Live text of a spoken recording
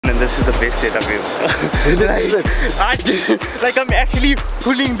this is the best setup ever. like I'm actually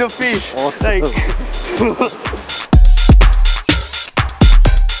pulling the fish. Awesome. Like,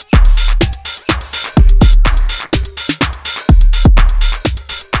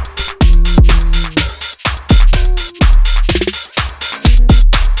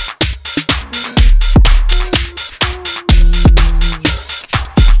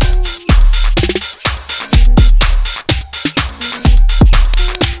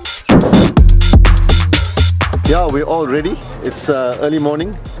 yeah, we're all ready. It's early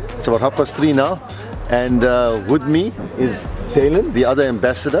morning. It's about 3:30 now, and with me is Dalen, the other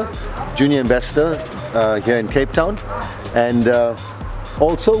ambassador, junior ambassador here in Cape Town, and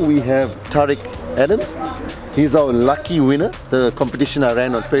also we have Tariq Adams. He's our lucky winner, the competition I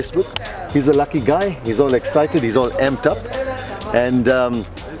ran on Facebook. He's a lucky guy. He's all excited. He's all amped up, and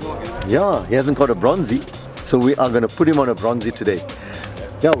yeah, he hasn't got a bronzy, so we are going to put him on a bronzy today.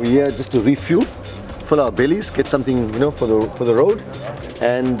 Yeah, we're here just to refuel, fill our bellies, get something, you know, for the road,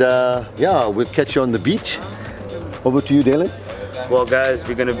 and yeah, we'll catch you on the beach. Over to you, Dalen. well guys,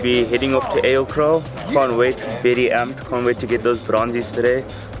 we're gonna be heading off to Ailcrow. Can't wait, very amped, can't wait to get those bronzies today.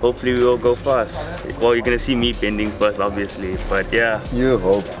 Hopefully we will go fast. Well, you're gonna see me bending first obviously, but yeah. You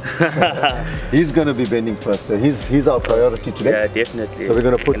hope. He's gonna be bending first, so he's our priority today. Yeah, definitely. So we're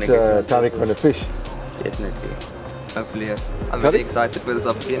gonna put Tariq on a fish. Definitely. Hopefully, yes. I'm very excited for this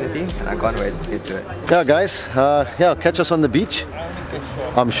opportunity and I can't wait to get to it. Yeah guys, yeah, catch us on the beach.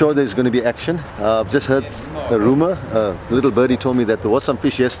 I'm sure there's going to be action. I've just heard a rumor, a little birdie told me that there was some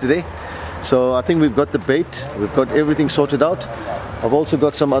fish yesterday. So I think we've got the bait, we've got everything sorted out. I've also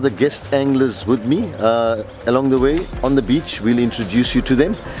got some other guest anglers with me along the way on the beach. We'll introduce you to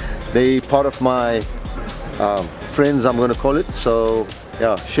them. They're part of my friends, I'm going to call it. So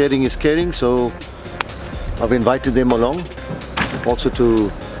yeah, sharing is caring. So I've invited them along also to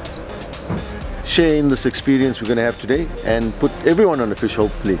share in this experience we're going to have today and put everyone on a fish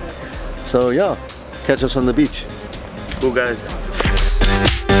hopefully. So yeah, catch us on the beach. Cool guys.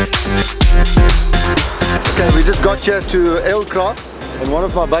 Okay, we just got here to Ailcrow, and one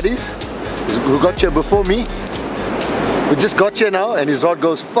of my buddies who got here before me, we just got here now and his rod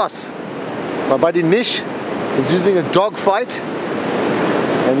goes fast. My buddy Nish is using a dog fight,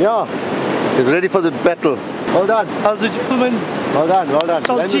 and yeah, he's ready for the battle. Well done. How's the gentleman? Well done, well done.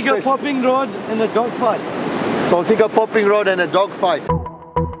 Saltiga popping rod and a dog fight. Saltiga popping rod and a dog fight.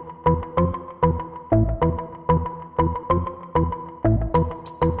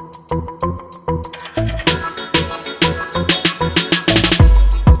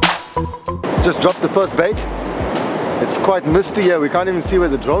 Just dropped the first bait. It's quite misty here. We can't even see where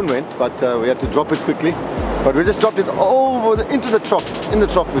the drone went, but we had to drop it quickly. But we just dropped it into the trough. In the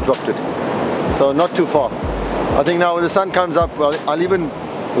trough we dropped it. So not too far. I think now when the sun comes up, well, I'll even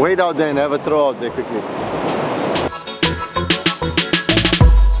wade out there and have a throw out there quickly.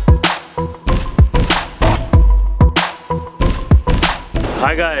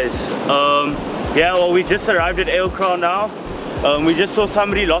 Hi guys, yeah, well we just arrived at Ailcrow now. We just saw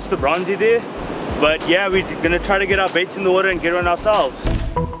somebody lost the bronzy there, but yeah, we're gonna try to get our baits in the water and get one ourselves.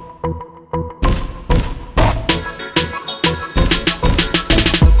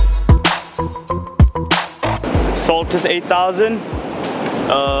 Saltus 8000,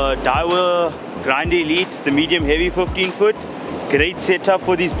 Daiwa Grinder Elite, the medium heavy 15 foot. Great setup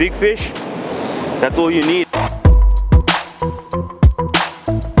for these big fish. That's all you need.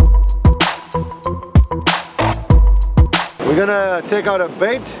 We're gonna take out a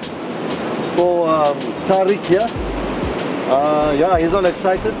bait for Tariq here. Yeah, he's all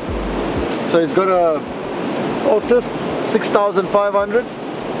excited. So he's got a Saltus 6500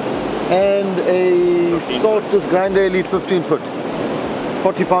 and a Saltus Grinder Elite 15 foot,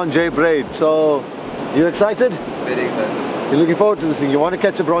 40 pound J braid. So you excited? Very excited. You're looking forward to this thing. You want to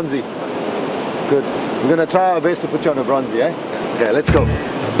catch a bronzy? Good. We're gonna try our best to put you on a bronzy, eh? Okay, let's go.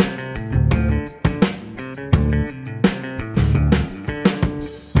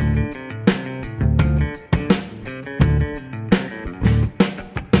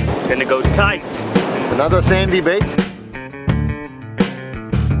 Gonna go tight. Another sandy bait.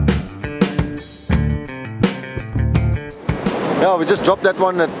 Yeah, we just dropped that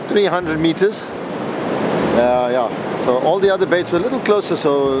one at 300 meters. Yeah, so all the other baits were a little closer,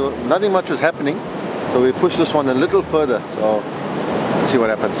 so nothing much was happening. So we pushed this one a little further. So let's see what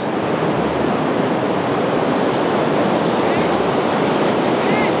happens.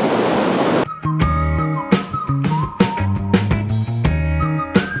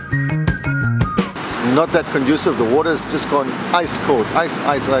 Not that conducive. The water's just gone ice cold, ice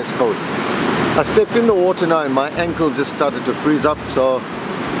cold. I stepped in the water now and my ankle just started to freeze up, so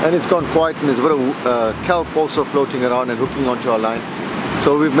and it's gone quiet, and there's a bit of kelp also floating around and hooking onto our line.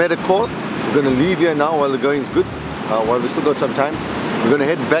 So we've made a call. We're going to leave here now while the going is good, while we still got some time. We're going to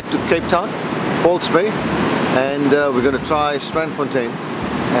head back to Cape Town, False Bay, and we're going to try Strandfontein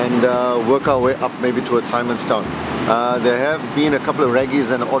and work our way up maybe towards Simonstown. There have been a couple of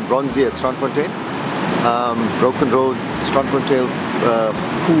raggies and odd bronzy at Strandfontein. Broken Road, Strandfontein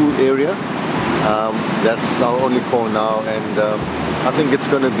pool area. That's our only call now, and I think it's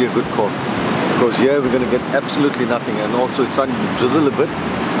going to be a good call, because here we're going to get absolutely nothing, and also it's starting to drizzle a bit,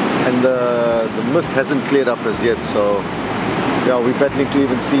 and the mist hasn't cleared up as yet. So yeah, we're battling to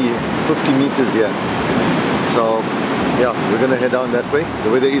even see 50 meters here. So yeah, we're going to head down that way.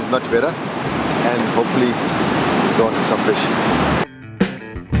 The weather is much better, and hopefully go on to some fish.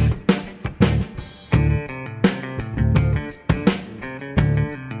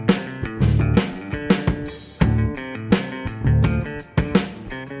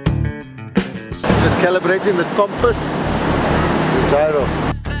 Just calibrating the compass, the gyro.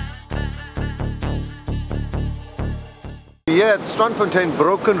 Yeah, at Strandfontein,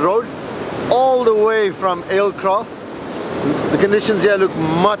 Broken Road, all the way from Ailcraw. The conditions here look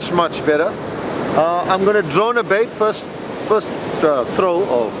much better. I'm going to drone a bait, first throw,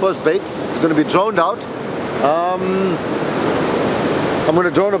 or first bait. It's going to be droned out. I'm going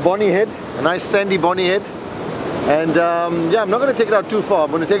to drone a bonny head, a nice sandy bonny head. And yeah, I'm not going to take it out too far.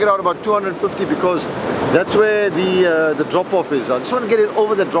 I'm going to take it out about 250, because that's where the drop-off is. I just want to get it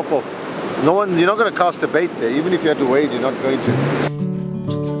over the drop-off. You're not going to cast a bait there. Even if you had to wade, you're not going to.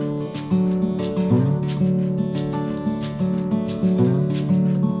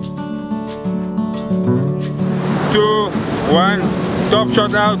 2, 1, top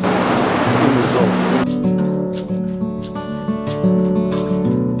shot out. In the zone.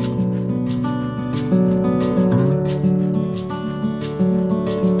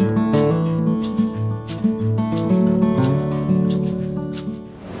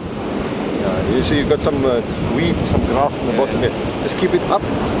 You see, you've got some weed, some grass in the bottom here. Just keep it up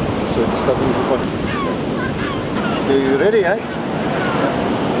so it just doesn't hook on. Are you ready, eh?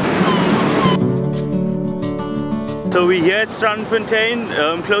 So we're here at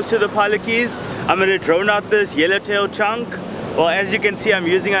Strandfontein, close to the Pilot Keys. I'm going to drone out this yellowtail chunk. Well, as you can see, I'm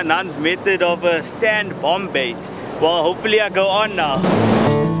using Anand's method of a sand bomb bait. Well, hopefully I go on now.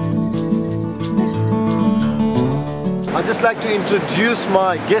 I'd just like to introduce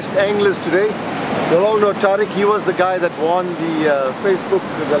my guest anglers today. You'll all know Tariq. He was the guy that won the Facebook,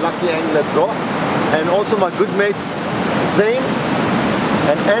 the Lucky Angler draw. And also my good mates, Zane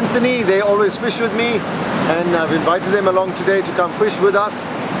and Anthony. They always fish with me, and I've invited them along today to come fish with us.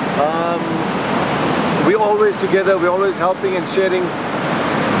 We're always together, we're always helping and sharing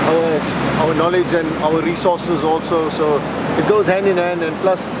our knowledge and our resources also. So it goes hand in hand, and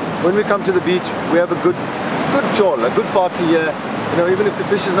plus when we come to the beach, we have a good chawl, a good party here. You know, even if the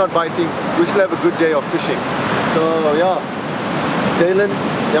fish is not biting, we still have a good day of fishing. So yeah, Dalen,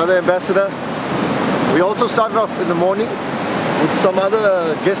 the other ambassador. We also started off in the morning with some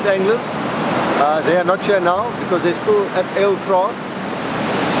other guest anglers. They are not here now because they're still at Ailcraw.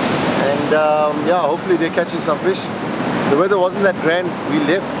 And yeah, hopefully they're catching some fish. The weather wasn't that grand. We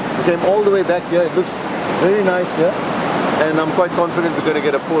left, we came all the way back here. It looks very nice here, and I'm quite confident we're going to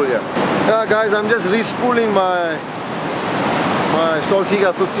get a pull here. Yeah, guys, I'm just re-spooling my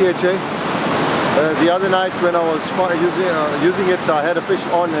Saltiga 50 HA. The other night when I was using it, I had a fish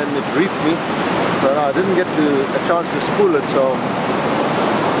on and it reefed me, so I didn't get a chance to spool it. So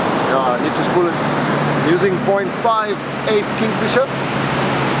yeah, I need to spool it using 0.58 Kingfisher.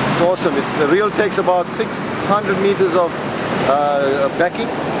 It's awesome. The reel takes about 600 meters of backing,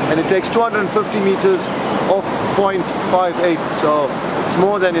 and it takes 250 meters of 0.58, so it's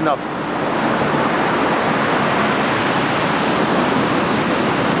more than enough.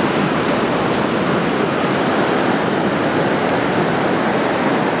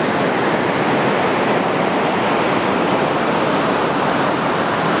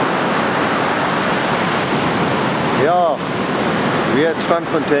 Yeah, we're at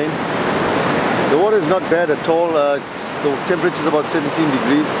Strandfontein. The water is not bad at all. The temperature is about 17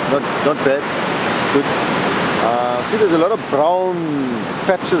 degrees. Not bad. Good. See, there's a lot of brown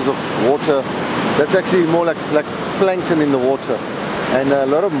patches of water. That's actually more like plankton in the water, and a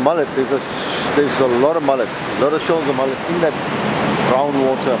lot of mullet. There's a lot of mullet. A lot of shoals of mullet in that brown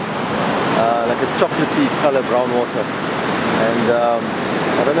water, like a chocolatey color brown water. And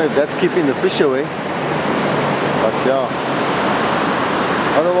I don't know if that's keeping the fish away. But yeah,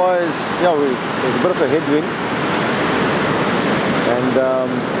 otherwise, yeah, there's a bit of a headwind, and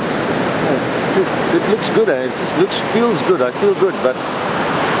it looks good. It just feels good. I feel good, but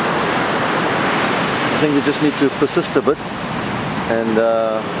think we just need to persist a bit, and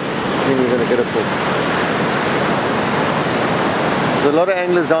I think we're going to get a pull. There's a lot of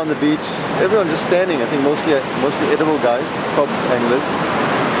anglers down the beach. Everyone just standing. I think mostly edible guys, top anglers,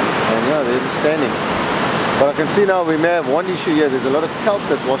 and yeah, they're just standing. But I can see now we may have one issue here. There's a lot of kelp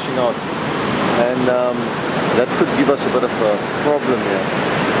that's washing out, and that could give us a bit of a problem here.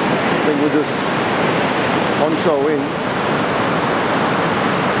 I think with this onshore wind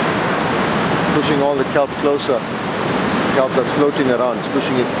pushing all the kelp closer, kelp that's floating around, it's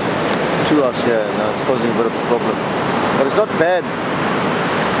pushing it to us here, and it's causing a bit of a problem. But it's not bad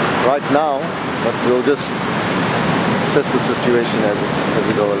right now, but we'll just assess the situation as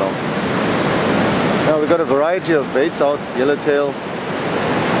we go along. Now we've got a variety of baits out: yellowtail,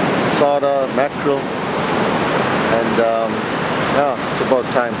 sarda, mackerel, and yeah, it's about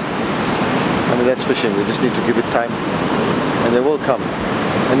time. I mean, that's fishing. We just need to give it time, and they will come.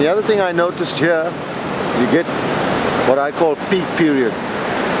 And the other thing I noticed here, you get what I call peak period,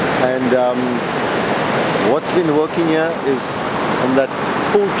 and what's been working here is on that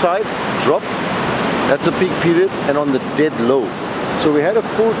full tide drop. That's a peak period, and on the dead low. So we had a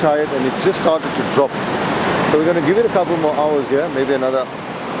full tide and it just started to drop. So we're going to give it a couple more hours here, maybe another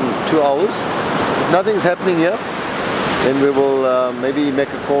 2 hours. If nothing's happening here, then we will maybe make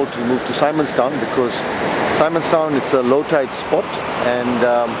a call to move to Simonstown, because Simonstown, it's a low tide spot, and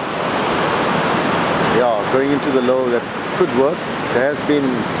yeah, going into the low, that could work. There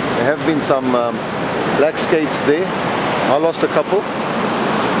have been some black skates there. I lost a couple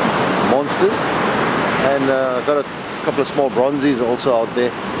monsters, and got a couple of small bronzies also out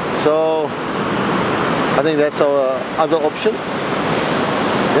there. So I think that's our other option.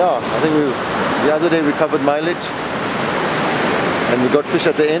 Yeah, I think the other day we covered mileage, and we got fish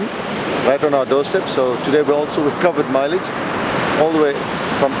at the end, right on our doorstep. So today we also recovered mileage all the way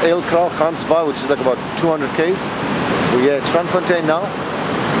from Eelkraal, Gansbaai, which is like about 200 k's. We're here at Strandfontein now,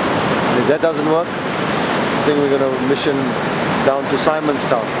 and if that doesn't work, I think we're going to mission down to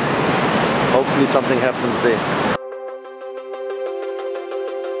Simonstown. Hopefully something happens there.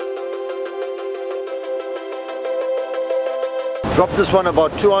 Dropped this one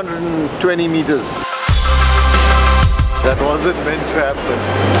about 220 meters. That wasn't meant to happen.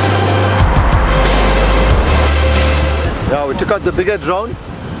 Yeah, we took out the bigger drone.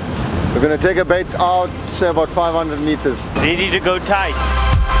 We're going to take a bait out, say about 500 meters. Ready to go tight.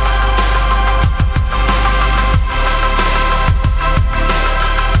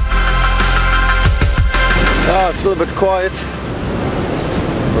 Yeah, it's still a bit quiet.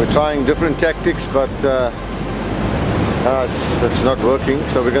 We're trying different tactics, but it's not working.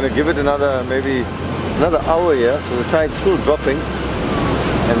 So we're going to give it maybe another hour here. So the tide's still dropping,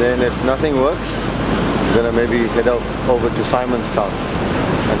 and then if nothing works, we're going to maybe head over to Simonstown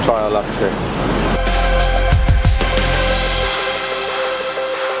and try our luck there.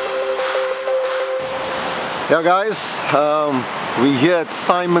 Yeah guys, we're here at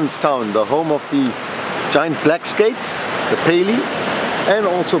Simonstown, the home of the giant black skates, the paley, and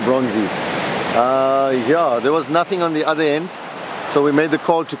also bronzies. Yeah, there was nothing on the other end, so we made the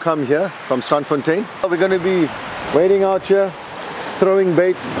call to come here from Strandfontein. We're going to be waiting out here, throwing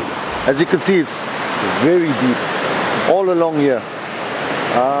baits. As you can see, it's very deep all along here.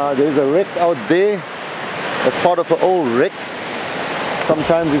 There's a wreck out there. That's part of an old wreck.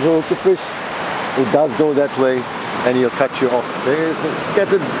 Sometimes if you hook a fish, it does go that way and he'll cut you off. There's a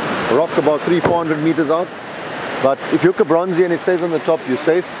scattered rock about 300-400 meters out, but if you hook a bronzy and it stays on the top, you're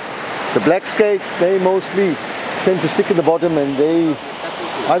safe. The black skates, they mostly tend to stick in the bottom, and they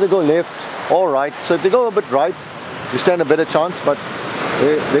either go left or right. So if they go a bit right, you stand a better chance. But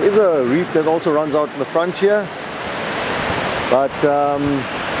there is a reef that also runs out in the front here, but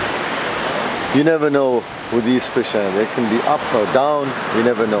you never know with these fish. They can be up or down, you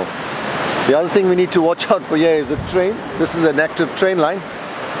never know. The other thing we need to watch out for here is a train. This is an active train line.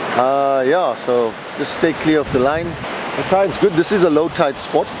 Yeah, so just stay clear of the line. The tide's good. This is a low tide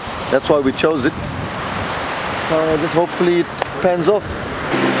spot. That's why we chose it. Just hopefully it pans off.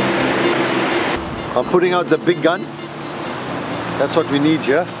 I'm putting out the big gun. That's what we need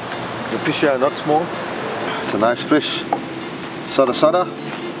here. The fish here are not small. It's a nice fish. Sada sada.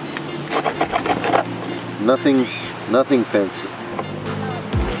 Nothing fancy.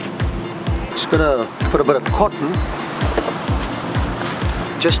 Just gonna put a bit of cotton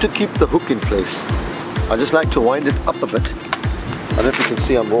just to keep the hook in place. I just like to wind it up a bit. I don't know if you can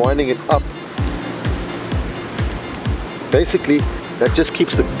see, I'm winding it up. Basically, that just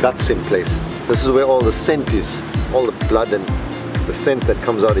keeps the guts in place. This is where all the scent is, all the blood and the scent that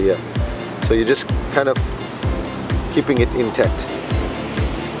comes out of here. So you're just kind of keeping it intact.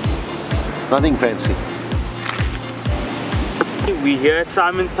 Nothing fancy. We're here at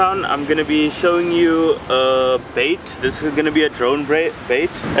Simonstown. I'm going to be showing you a bait. This is going to be a drone bait.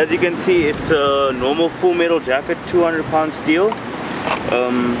 As you can see, it's a normal full metal jacket, 200 pound steel,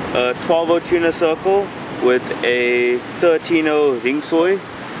 a 12-0 tuna circle with a 13-0 ring soy.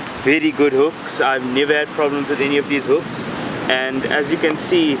 Very good hooks. I've never had problems with any of these hooks. And as you can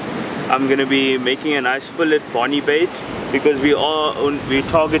see, I'm going to be making a nice fillet bonnie bait because we're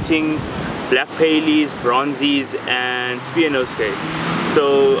targeting black paleys, bronzies and spear nose skates.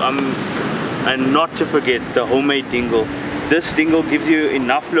 So and not to forget the homemade dingle. This dingle gives you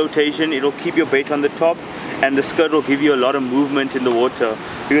enough flotation, it'll keep your bait on the top, and the skirt will give you a lot of movement in the water,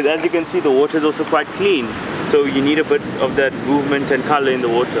 because as you can see the water is also quite clean, so you need a bit of that movement and color in the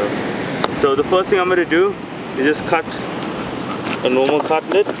water. So the first thing I'm going to do is just cut a normal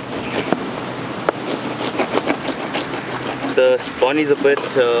cutlet. The bonnie's a bit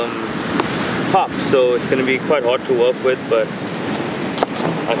pop, so it's going to be quite hard to work with, but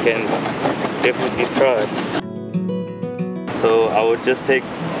I can definitely try it. So I would just take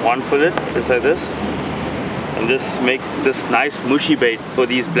one fillet just like this and just make this nice mushy bait for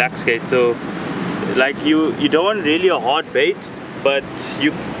these black skates. So like you don't want really a hard bait, but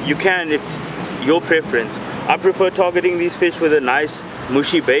you can, it's your preference. I prefer targeting these fish with a nice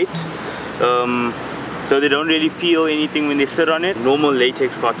mushy bait, so they don't really feel anything when they sit on it. Normal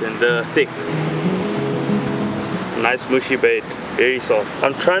latex cotton, the thick. Nice mushy bait, very soft.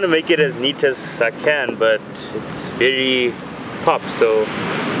 I'm trying to make it as neat as I can, but it's very pop, so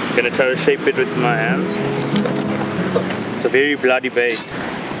I'm gonna try to shape it with my hands. It's a very bloody bait.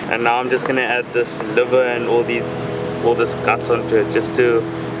 And now I'm just gonna add this liver and all this guts onto it just to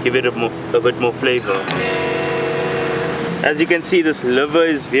give it a bit more flavor. As you can see, this liver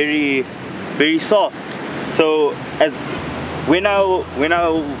is very soft. So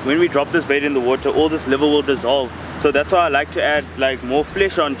when we drop this bait in the water, all this liver will dissolve. So that's why I like to add like more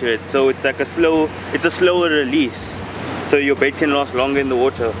flesh onto it. So it's like a slower release. So your bait can last longer in the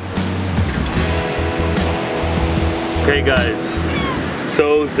water. Okay guys,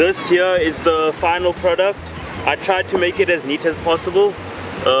 so this here is the final product. I tried to make it as neat as possible.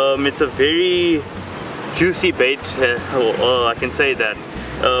 It's a very juicy bait, I can say that.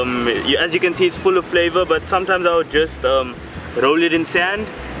 As you can see, it's full of flavor, but sometimes I would just roll it in sand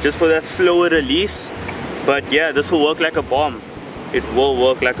just for that slower release. But yeah, this will work like a bomb. It will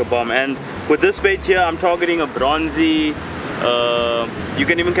work like a bomb. And with this bait here, I'm targeting a bronzy. You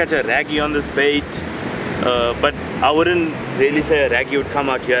can even catch a raggy on this bait, but I wouldn't really say a raggy would come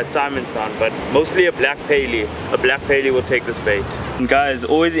out here at Simonstown, but mostly a black paley. A black paley will take this bait. And guys,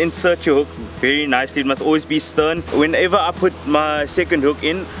 always insert your hook very nicely. It must always be stern. Whenever I put my second hook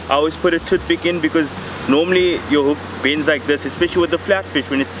in, I always put a toothpick in, because normally your hook bends like this, especially with the flatfish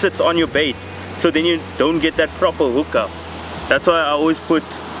when it sits on your bait. So then you don't get that proper hook up. That's why I always put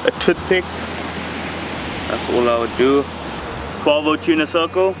a toothpick. That's all I would do. 12-0 tuna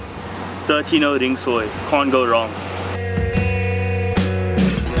circle, 13-0 ring soy. Can't go wrong.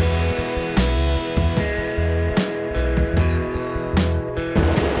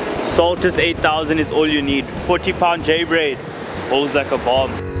 Salt is 8,000 is all you need. 40-pound J braid holds like a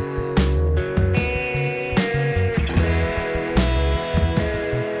bomb.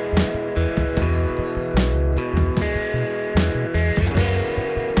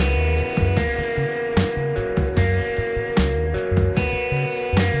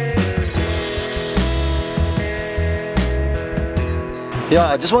 Yeah,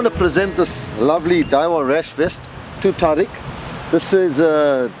 I just want to present this lovely Daiwa rash vest to Tariq. This is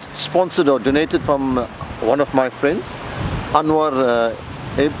sponsored or donated from one of my friends, Anwar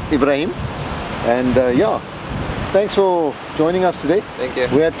Ibrahim. And yeah, thanks for joining us today. Thank you.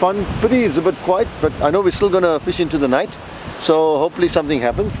 We had fun. Pity is a bit quiet, but I know we're still going to fish into the night. So hopefully something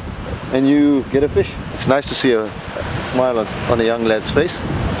happens and you get a fish. It's nice to see a smile on a young lad's face.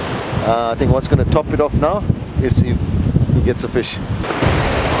 I think what's going to top it off now is if he gets a fish.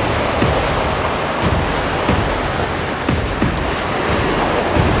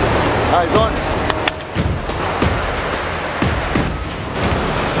 Eyes on.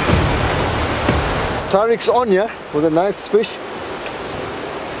 Tariq's on here with a nice fish.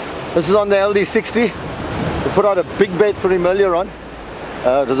 This is on the LD60. We put out a big bait for him earlier on.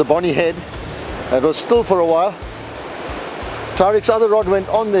 It was a bonnie head. It was still for a while. Tariq's other rod went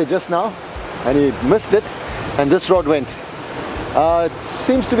on there just now and he missed it, and this rod went. It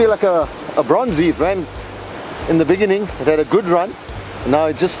seems to be like a bronzy. It ran in the beginning, it had a good run. Now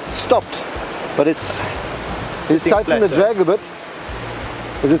it just stopped, but it's tightened the drag a bit.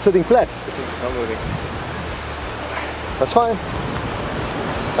 Is it sitting flat? It's not moving. That's fine.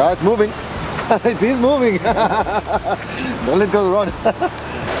 It's moving. It is moving. Don't let go of the rod.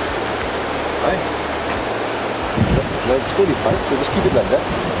 Right. It's fully tight, so just keep it like that.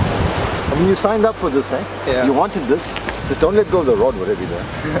 I mean, you signed up for this, eh? Yeah. You wanted this. Just don't let go of the rod, whatever you do. You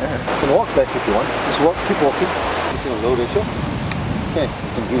can walk back if you want. Just walk, keep walking. You see on low ratio. Okay,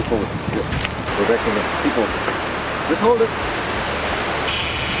 you can move forward. Good. Go back in there. Keep walking. Just hold it.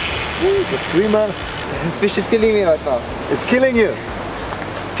 Ooh, the streamer. This fish is killing me right now. It's killing you.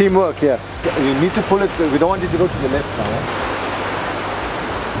 Teamwork, yeah. You need to pull it. We don't want it to go to the left now.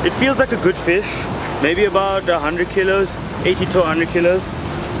 Eh? It feels like a good fish. Maybe about 100 kilos, 80 to 100 kilos.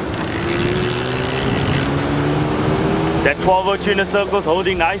 That 12-0 tuna circle's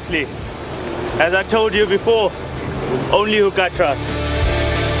holding nicely. As I told you before, only hook I trust.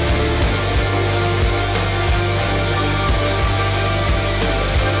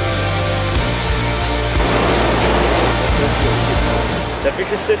 The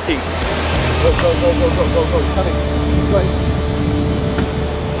fish is sitting. Go, go, go, go, go, go, go. Coming. Right.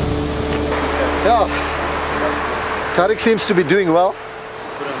 Yeah. Tariq seems to be doing well.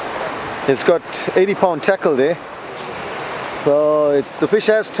 It's got 80-pound tackle there. So the fish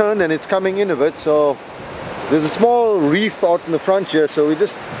has turned and it's coming in a bit. So there's a small reef out in the front here. So we're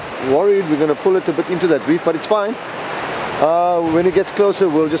just worried we're going to pull it a bit into that reef, but it's fine. When it gets closer,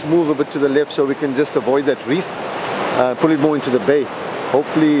 we'll just move a bit to the left so we can just avoid that reef. Pull it more into the bay.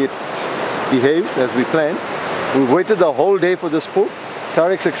 Hopefully it behaves as we planned. We've waited the whole day for this pull.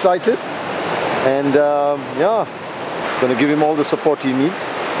 Tariq's excited. And yeah, gonna give him all the support he needs.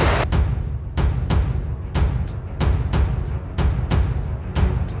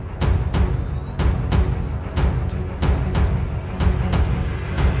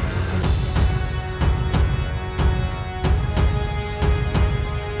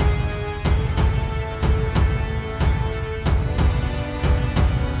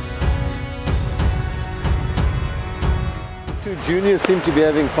 Two juniors seem to be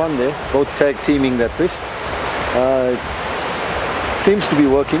having fun there, both tag teaming that fish. It seems to be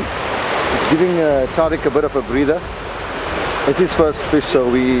working. It's giving Tariq a bit of a breather. It's his first fish, so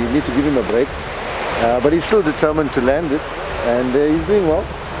we need to give him a break. But he's still determined to land it, and he's doing well.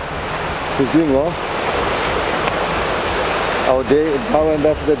 He's doing well. Our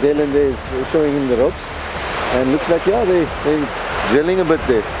ambassador Dylan there is showing him the ropes, and looks like they're gelling a bit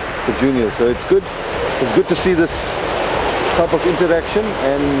there, the juniors. So it's good. It's good to see this type of interaction,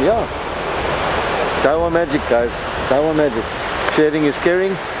 and yeah, Taiwan magic, guys. Taiwan magic. Sharing is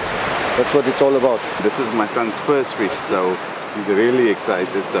caring. That's what it's all about. This is my son's first fish, so he's really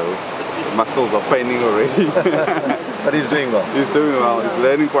excited. So muscles are paining already. But he's doing well. He's doing well. He's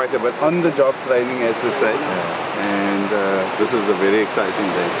learning quite a bit on the job training, as they say. And this is a very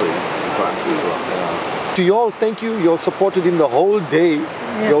exciting day for him, for us as well. Yeah. To you all, thank you. You all supported him the whole day.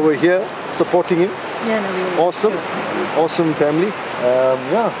 Yeah. You were here supporting him. Yeah, no, we were Awesome. Awesome family.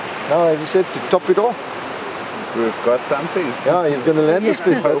 Yeah. Now, as you said, to top it off, We've got something. yeah, he's going to land this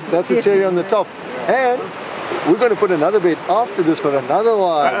fish. That's a cherry on the top. And we're going to put another bait after this for another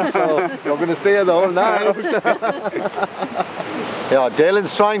one. So you're going to stay here the whole night. Yeah,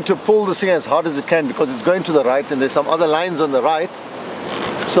 Dylan's trying to pull this thing as hard as it can because it's going to the right and there's some other lines on the right.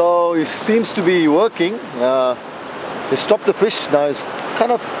 So it seems to be working. He stopped the fish. Now it's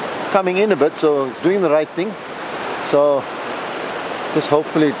kind of coming in a bit, so it's doing the right thing. So just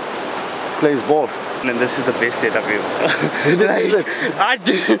hopefully it plays ball. And this is the best setup ever.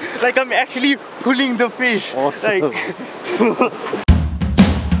 like I'm actually pulling the fish. Awesome. Like,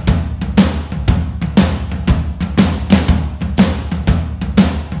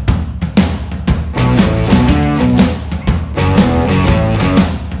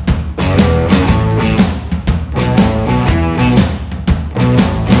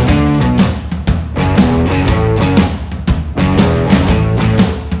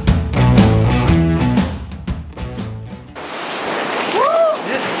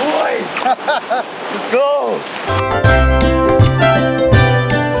 let's go!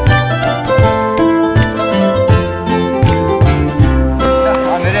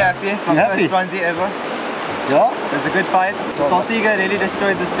 I'm very happy. My happy? first bronzy ever. Yeah? It was a good fight. The Saltiga really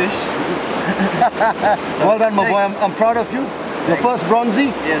destroyed this fish. Well done, my boy. I'm proud of you. Your first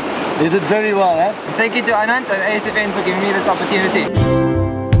bronzy. Yes. You did very well, eh? Thank you to Anand and ASFN for giving me this opportunity.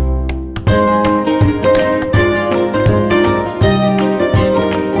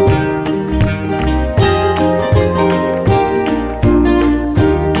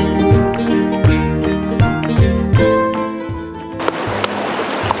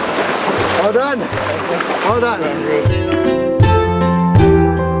 Well done. Well done.